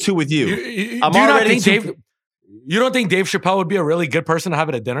 2 for 2 with you. You don't think Dave Chappelle would be a really good person to have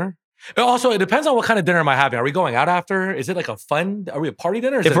at a dinner? Also, it depends on what kind of dinner am I having. Are we going out after? Is it like are we a party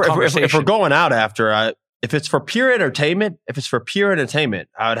dinner? Or is it a conversation? If we're going out after, if it's for pure entertainment,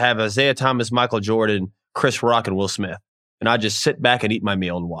 I would have Isaiah Thomas, Michael Jordan, Chris Rock, and Will Smith, and I'd just sit back and eat my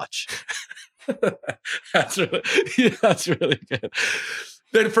meal and watch. That's really good.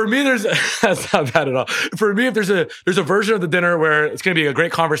 Then for me, that's not bad at all. For me, if there's a version of the dinner where it's going to be a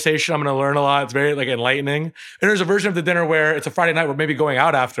great conversation, I'm going to learn a lot. It's very like enlightening. And there's a version of the dinner where it's a Friday night, we're maybe going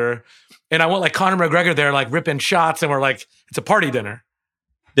out after, and I want like Conor McGregor there, like ripping shots, and we're like, it's a party dinner.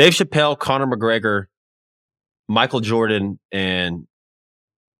 Dave Chappelle, Conor McGregor, Michael Jordan, and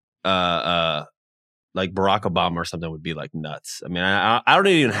like Barack Obama or something would be like nuts. I mean, I don't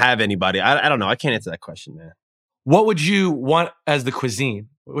even have anybody. I don't know. I can't answer that question, man. What would you want as the cuisine?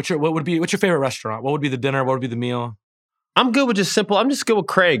 What's your favorite restaurant? What would be the dinner? What would be the meal? I'm good with just simple. I'm just good with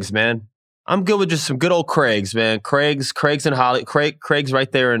Craig's, man. I'm good with just some good old Craig's, man. Craig's in Hollywood. Craig's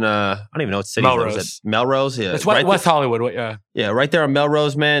right there in I don't even know what city Melrose. Is that? Melrose, yeah. It's West Hollywood. Yeah. Yeah, right there on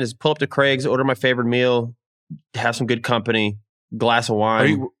Melrose, man. Just pull up to Craig's, order my favorite meal, have some good company, glass of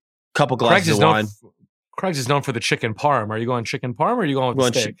wine, couple glasses of wine. Craig's is known for the chicken parm. Are you going chicken parm or are you going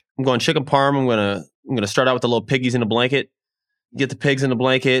with the steak? I'm going chicken parm. I'm gonna start out with the little piggies in the blanket, get the pigs in the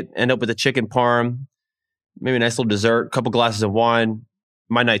blanket, end up with the chicken parm, maybe a nice little dessert, couple glasses of wine.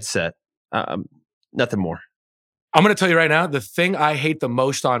 My night's set. Nothing more. I'm gonna tell you right now, the thing I hate the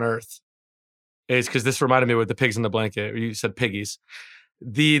most on earth is, because this reminded me with the pigs in the blanket. You said piggies.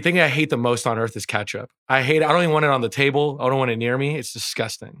 The thing I hate the most on earth is ketchup. I don't even want it on the table. I don't want it near me. It's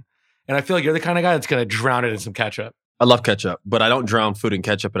disgusting. And I feel like you're the kind of guy that's going to drown it in some ketchup. I love ketchup, but I don't drown food in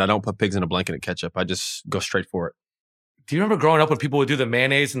ketchup, and I don't put pigs in a blanket in ketchup. I just go straight for it. Do you remember growing up when people would do the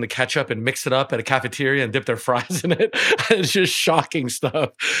mayonnaise and the ketchup and mix it up at a cafeteria and dip their fries in it? It's just shocking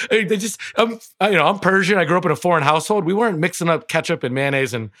stuff. I mean, I'm Persian. I grew up in a foreign household. We weren't mixing up ketchup and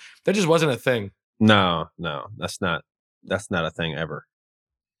mayonnaise, and that just wasn't a thing. No, that's not a thing ever.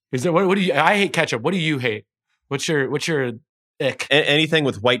 Is there? What do you? I hate ketchup. What do you hate? What's your ick? Anything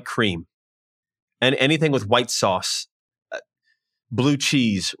with white cream, and anything with white sauce, blue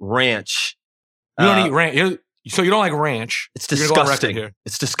cheese, ranch. You don't eat ranch. So you don't like ranch. It's disgusting.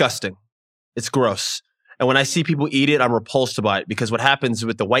 It's disgusting. It's gross. And when I see people eat it, I'm repulsed by it, because what happens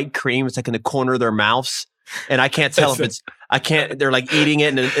with the white cream, it's like in the corner of their mouths. And I can't tell they're like eating it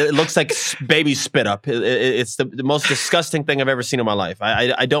and it looks like baby spit up. It's the most disgusting thing I've ever seen in my life.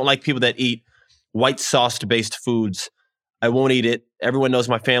 I don't like people that eat white sauce based foods. I won't eat it. Everyone knows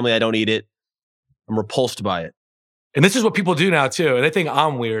my family. I don't eat it. I'm repulsed by it. And this is what people do now too. And they think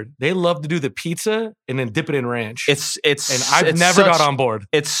I'm weird. They love to do the pizza and then dip it in ranch. And I've never got on board.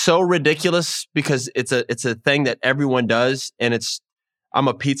 It's so ridiculous because it's a thing that everyone does. And I'm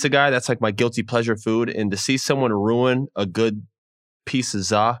a pizza guy. That's like my guilty pleasure food. And to see someone ruin a good piece of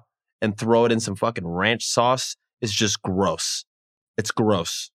za and throw it in some fucking ranch sauce is just gross. It's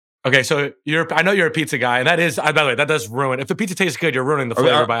gross. Okay, so I know you're a pizza guy, and that is, by the way, that does ruin. If the pizza tastes good, you're ruining the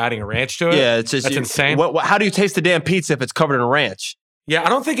flavor by adding a ranch to it. Yeah, it's just that's insane. How do you taste the damn pizza if it's covered in ranch? Yeah, I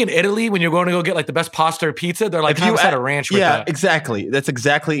don't think in Italy, when you're going to go get like the best pasta or pizza, they're like, you at a ranch with that. Exactly. That's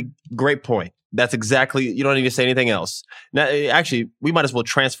exactly great point. That's exactly, you don't need to say anything else. Now, actually, we might as well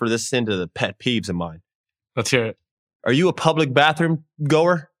transfer this into the pet peeves of mine. Let's hear it. Are you a public bathroom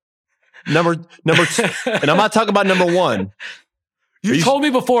goer? Number two, and I'm not talking about number one. You told me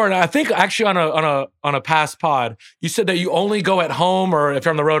before, and I think actually on a past pod, you said that you only go at home or if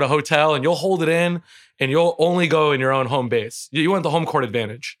you're on the road, a hotel, and you'll hold it in, and you'll only go in your own home base. You want the home court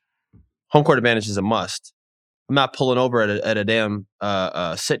advantage. Home court advantage is a must. I'm not pulling over at a damn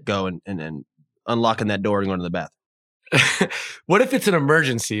sit-go and unlocking that door and going to the bathroom. What if it's an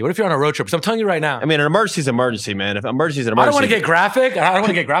emergency? What if you're on a road trip? So I'm telling you right now. I mean, an emergency is an emergency, man. If emergency is an emergency. I don't want to get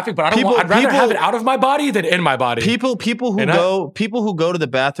graphic. But I'd rather have it out of my body than in my body. People who go to the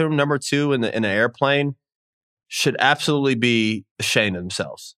bathroom number 2 in an airplane should absolutely be ashamed of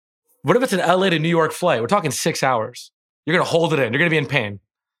themselves. What if it's an LA to New York flight? We're talking 6 hours. You're going to hold it in. You're going to be in pain.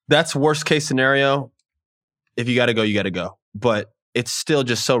 That's worst case scenario. If you got to go, you got to go. But it's still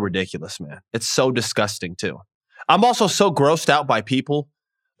just so ridiculous, man. It's so disgusting too. I'm also so grossed out by people.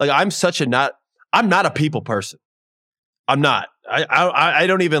 Like I'm not a people person. I'm not. I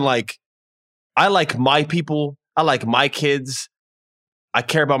don't even like, I like my people. I like my kids. I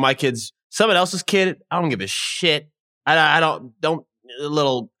care about my kids. Someone else's kid, I don't give a shit. I don't we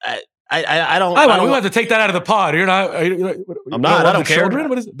have to take that out of the pod. You're not. I'm not. I don't care. Children?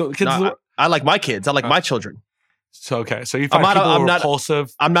 What is it? The kids? No, I like my kids. I like my children. So okay. So you find people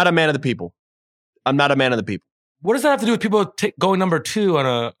repulsive. I'm not a man of the people. I'm not a man of the people. What does that have to do with people going number 2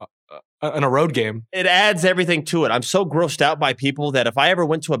 on a road game? It adds everything to it. I'm so grossed out by people that if I ever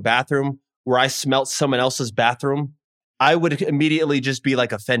went to a bathroom where I smelt someone else's bathroom, I would immediately just be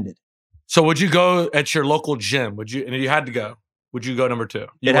like offended. So would you go at your local gym? Would you? And you had to go. Would you go number 2?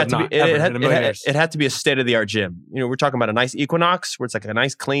 It had to be a state-of-the-art gym. You know, we're talking about a nice Equinox where it's like a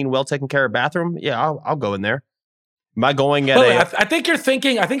nice, clean, well taken care of bathroom. Yeah, I'll go in there. Am I going at I think you're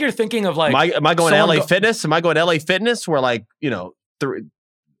thinking of like. Am I going to LA Fitness? Am I going to LA Fitness where like, you know,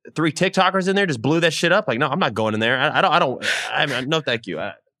 three TikTokers in there just blew that shit up? Like, no, I'm not going in there. No, thank you.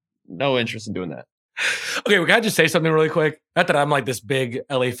 No interest in doing that. Okay, well, can I just say something really quick? Not that I'm like this big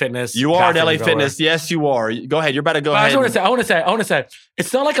LA Fitness. You are at LA Fitness. Yes, you are. Go ahead. You're about to go ahead. I want to say,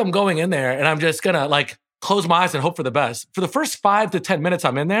 it's not like I'm going in there and I'm just gonna like close my eyes and hope for the best. For the first 5 to 10 minutes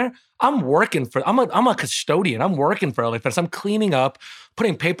I'm in there, I'm a custodian. I'm working for LA Fitness. I'm cleaning up,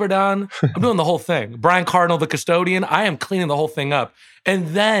 putting paper down. I'm doing the whole thing. Brian Cardinal, the custodian, I am cleaning the whole thing up. And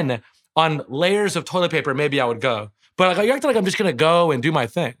then on layers of toilet paper, maybe I would go. But like, you act like I'm just gonna go and do my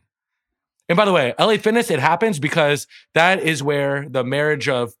thing. And by the way, LA Fitness, it happens because that is where the marriage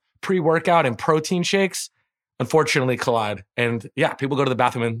of pre-workout and protein shakes unfortunately collide. And yeah, people go to the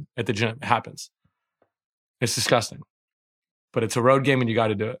bathroom at the gym. It happens. It's disgusting. But it's a road game and you got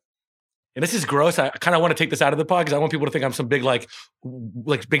to do it. And this is gross. I kind of want to take this out of the pod because I want people to think I'm some big like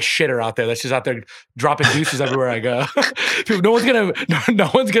big shitter out there that's just out there dropping deuces everywhere I go. No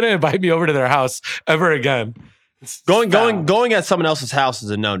one's gonna invite me over to their house ever again. Going at someone else's house is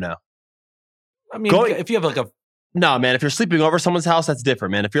a no-no. I mean, if you have like no, man, if you're sleeping over someone's house, that's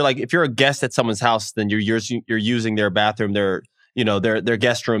different, man. If you're a guest at someone's house, then you're using their bathroom, their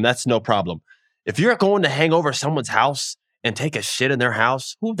guest room, that's no problem. If you're going to hang over someone's house and take a shit in their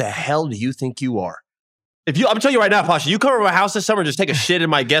house, who the hell do you think you are? I'm telling you right now, Pasha, you come over to my house this summer and just take a shit in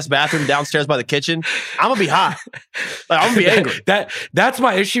my guest bathroom downstairs by the kitchen, I'm going to be hot. Like, I'm going to be angry. That's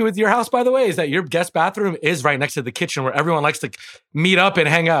my issue with your house, by the way, is that your guest bathroom is right next to the kitchen where everyone likes to meet up and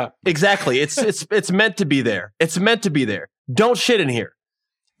hang out. Exactly. It's meant to be there. It's meant to be there. Don't shit in here.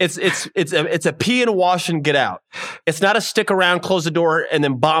 It's a pee and wash and get out. It's not a stick around, close the door, and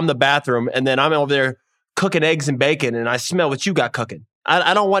then bomb the bathroom, and then I'm over there cooking eggs and bacon, and I smell what you got cooking.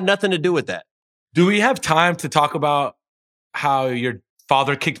 I don't want nothing to do with that. Do we have time to talk about how your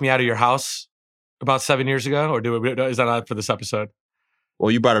father kicked me out of your house about 7 years ago, or is that not for this episode?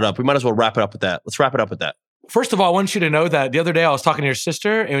 Well, you brought it up. We might as well wrap it up with that. Let's wrap it up with that. First of all, I want you to know that the other day I was talking to your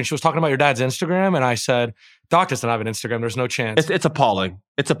sister and she was talking about your dad's Instagram, and I said, Doc doesn't have an Instagram. There's no chance. It's appalling.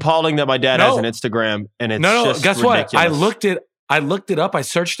 It's appalling that my dad has an Instagram, and it's just guess ridiculous. What? I looked it up. I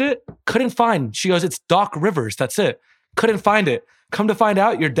searched it. Couldn't find. She goes, it's Doc Rivers. That's it. Couldn't find it. Come to find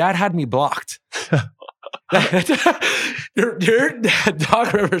out, your dad had me blocked. your dad,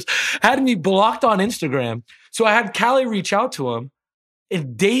 Doc Rivers, had me blocked on Instagram. So I had Callie reach out to him.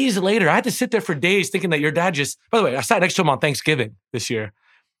 And days later, I had to sit there for days thinking that your dad by the way, I sat next to him on Thanksgiving this year.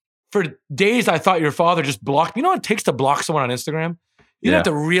 For days, I thought your father just blocked me. You know what it takes to block someone on Instagram? You have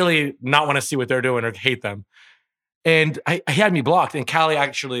to really not want to see what they're doing or hate them. And he had me blocked. And Callie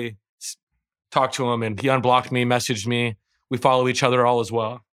actually talked to him and he unblocked me, messaged me. we follow each other all as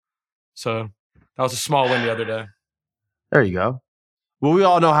well. So that was a small win the other day. There you go. Well, we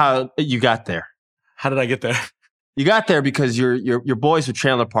all know how you got there. How did I get there? You got there because you're boys with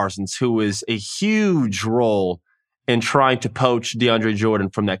Chandler Parsons, who is a huge role in trying to poach DeAndre Jordan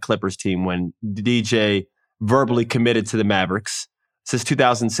from that Clippers team when DJ verbally committed to the Mavericks. Since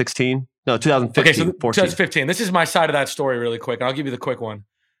 2016? No, 2015. Okay, so 14. 2015. This is my side of that story really quick, and I'll give you the quick one.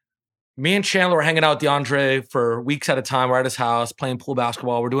 Me and Chandler were hanging out with DeAndre for weeks at a time. We're at his house playing pool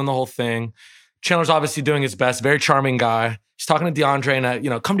basketball. We're doing the whole thing. Chandler's obviously doing his best. Very charming guy. He's talking to DeAndre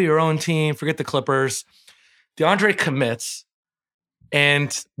and, come to your own team. Forget the Clippers. DeAndre commits,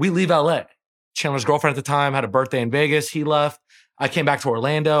 and we leave LA. Chandler's girlfriend at the time had a birthday in Vegas. He left. I came back to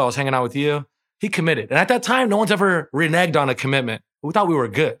Orlando. I was hanging out with you. He committed. And at that time, no one's ever reneged on a commitment. We thought we were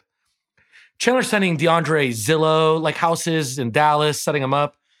good. Chandler's sending DeAndre Zillow, houses in Dallas, setting them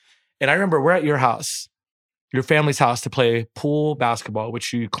up. And I remember we're at your house, your family's house, to play pool basketball,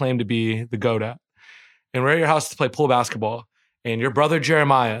 which you claim to be the GOAT at. And we're at your house to play pool basketball. And your brother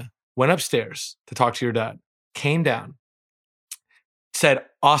Jeremiah went upstairs to talk to your dad, came down, said,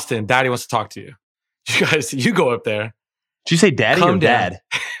 Austin, Daddy wants to talk to you. You go up there. Did you say daddy or dad?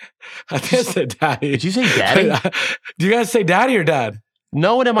 I think I said daddy. Did you say daddy? Do you guys say daddy or dad?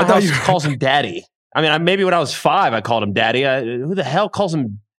 No one in my house calls him daddy. I mean, maybe when I was 5, I called him daddy. Who the hell calls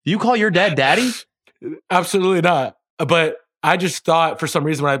him? Do you call your dad daddy? Absolutely not. But I just thought, for some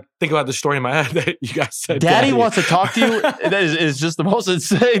reason, when I think about the story in my head, that you guys said daddy wants to talk to you. That is just the most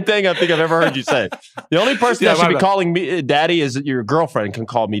insane thing I think I've ever heard you say. The only person that should be calling me daddy is your girlfriend can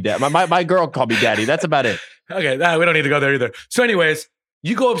call me dad. My girl called me daddy. That's about it. Okay, we don't need to go there either. So anyways,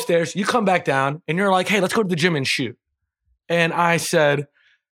 you go upstairs, you come back down, and you're like, hey, let's go to the gym and shoot. And I said,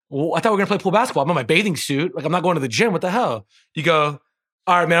 well, I thought we were going to play pool basketball. I'm in my bathing suit. I'm not going to the gym. What the hell? You go,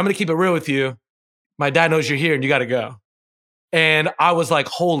 all right, man, I'm going to keep it real with you. My dad knows you're here and you got to go. And I was like,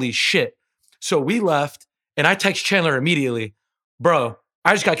 holy shit. So we left, and I text Chandler immediately, bro,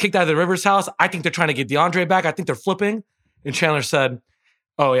 I just got kicked out of the Rivers house. I think they're trying to get DeAndre back. I think they're flipping. And Chandler said,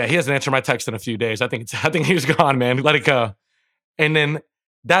 oh yeah, he hasn't answered my text in a few days. I think he was gone, man. Let it go. And then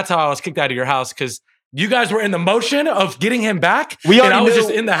that's how I was kicked out of your house, because you guys were in the motion of getting him back, and I was just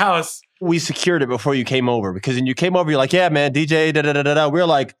in the house. We secured it before you came over, because when you came over, you're like, yeah, man, DJ, da-da-da-da-da. We were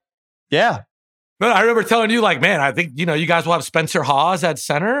like, yeah. No, I remember telling you, man, I think, you guys will have Spencer Hawes at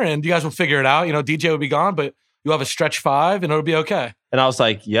center, and you guys will figure it out. DJ will be gone, but you'll have a stretch 5, and it'll be okay. And I was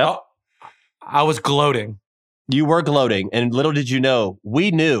like, yep. Oh, I was gloating. You were gloating, and little did you know, we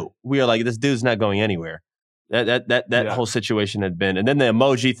knew. We were like, this dude's not going anywhere. That whole situation had been, and then the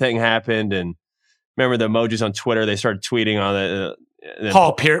emoji thing happened, and remember the emojis on Twitter? They started tweeting on it.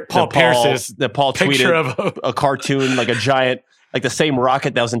 Paul Pierce's Paul tweeted of a cartoon, like a giant, like the same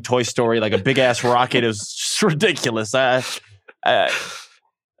rocket that was in Toy Story, like a big ass rocket. It was just ridiculous. I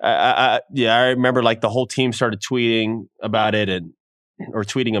remember the whole team started tweeting about it or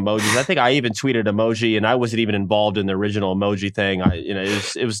tweeting emojis. I think I even tweeted emoji, and I wasn't even involved in the original emoji thing.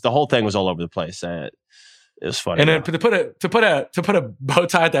 It was the whole thing was all over the place. It was funny. And then to put a bow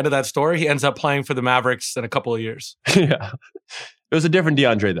tie at the end of that story, he ends up playing for the Mavericks in a couple of years. Yeah, it was a different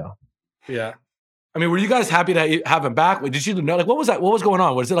DeAndre though. Yeah, I mean, were you guys happy to have him back? Did you know what was that? What was going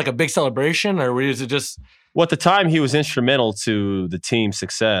on? Was it a big celebration, or was it just? Well, at the time, he was instrumental to the team's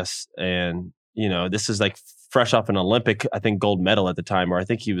success, and this is fresh off an Olympic, I think, gold medal at the time, or I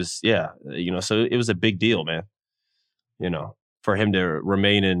think he was, so it was a big deal, man. For him to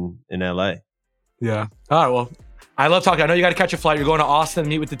remain in LA. Yeah. All right. Well, I love talking. I know you got to catch a flight. You're going to Austin to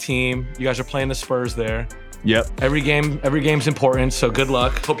meet with the team. You guys are playing the Spurs there. Yep. Every game's important. So good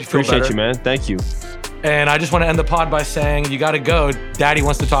luck. Hope you feel Appreciate better. you, man. Thank you. And I just want to end the pod by saying you got to go. Daddy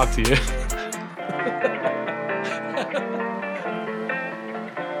wants to talk to you.